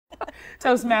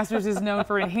Toastmasters is known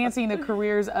for enhancing the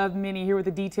careers of many. Here with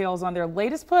the details on their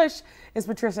latest push is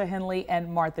Patricia Henley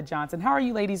and Martha Johnson. How are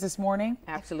you ladies this morning?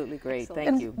 Absolutely great. Excellent.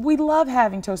 Thank you. We love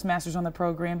having Toastmasters on the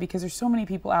program because there's so many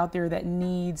people out there that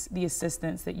needs the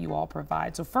assistance that you all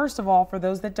provide. So first of all, for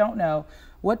those that don't know,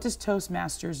 what does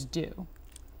Toastmasters do?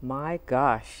 My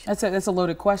gosh. That's a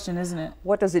loaded question, isn't it?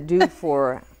 What does it do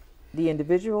for the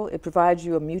individual? It provides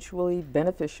you a mutually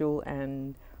beneficial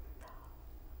and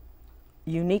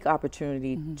unique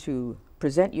opportunity to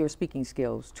present your speaking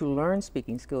skills, to learn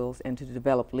speaking skills, and to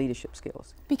develop leadership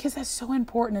skills. Because that's so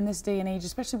important in this day and age,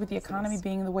 especially with the economy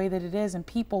being the way that it is and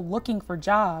people looking for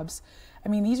jobs. I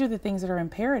mean, these are the things that are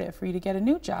imperative for you to get a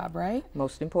new job, right?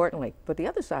 Most importantly. But the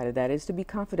other side of that is to be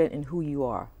confident in who you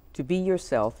are, to be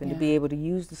yourself, and to be able to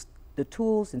use the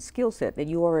tools and skill set that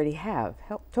you already have.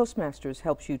 Toastmasters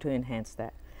helps you to enhance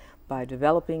that by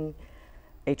developing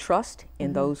a trust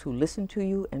in those who listen to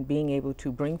you and being able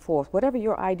to bring forth whatever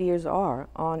your ideas are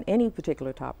on any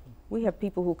particular topic. We have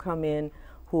people who come in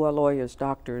who are lawyers,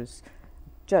 doctors,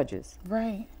 judges,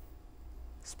 Right.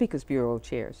 Speakers Bureau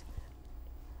chairs,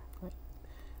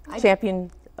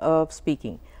 champion of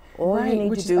speaking. All you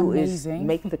need to do is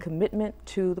make the commitment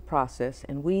to the process,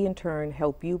 and we in turn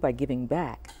help you by giving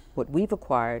back what we've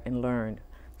acquired and learned.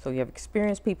 So you have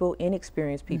experienced people,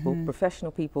 inexperienced people,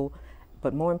 professional people,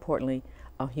 but more importantly,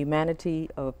 a humanity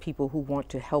of people who want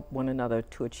to help one another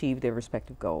to achieve their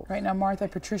respective goals. Right now, Martha,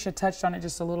 Patricia touched on it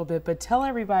just a little bit, but tell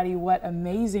everybody what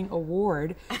amazing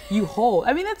award you hold.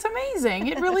 I mean, that's amazing.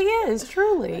 It really is,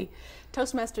 truly.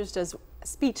 Toastmasters does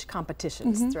speech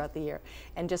competitions throughout the year,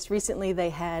 and just recently they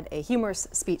had a humorous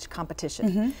speech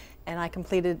competition, and I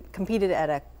competed at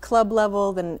a club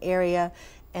level, then an area,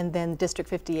 and then District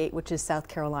 58, which is South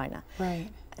Carolina. Right.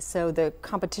 So the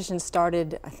competition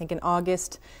started, I think, in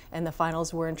August, and the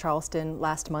finals were in Charleston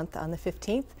last month on the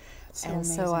 15th.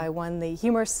 So I won the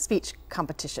humorous speech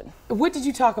competition. What did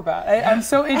you talk about? I'm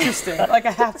so interested. Like,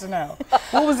 I have to know.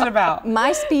 What was it about?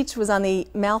 My speech was on the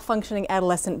malfunctioning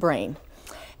adolescent brain.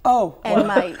 Oh. And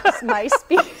my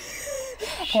speech...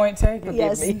 Point taken.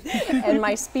 Yes, and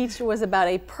my speech was about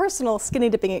a personal skinny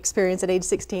dipping experience at age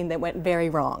 16 that went very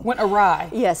wrong. Went awry.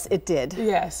 Yes, it did.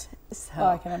 Yes. So. Oh,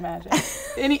 I can imagine.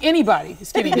 Anybody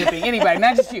skinny dipping, anybody,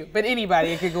 not just you, but anybody,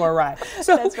 it could go awry.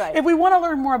 So that's right. If we want to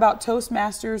learn more about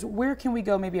Toastmasters, where can we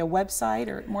go? Maybe a website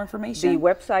or more information? The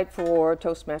website for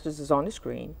Toastmasters is on the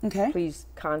screen. Okay. Please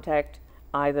contact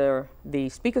either the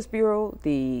Speakers Bureau,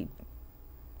 the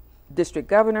district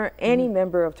governor, any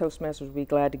member of Toastmasters will be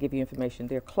glad to give you information.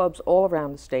 There are clubs all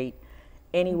around the state.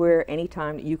 Anywhere,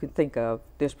 anytime that you can think of,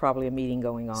 there's probably a meeting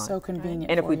going on. So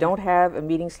convenient. And if we you. don't have a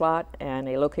meeting slot and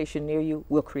a location near you,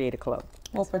 we'll create a club.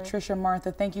 Well, Patricia,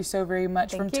 Martha, thank you so very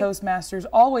much from you. Toastmasters.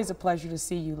 Always a pleasure to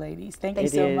see you ladies. Thank you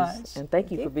so much. And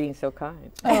thank you for being so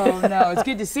kind. Oh, no, it's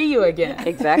good to see you again.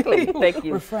 Exactly. Thank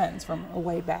you. We're friends from a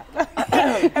way back.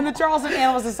 And the Charleston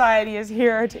Animal Society is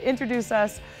here to introduce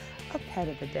us a pet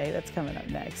of the day. That's coming up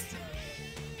next.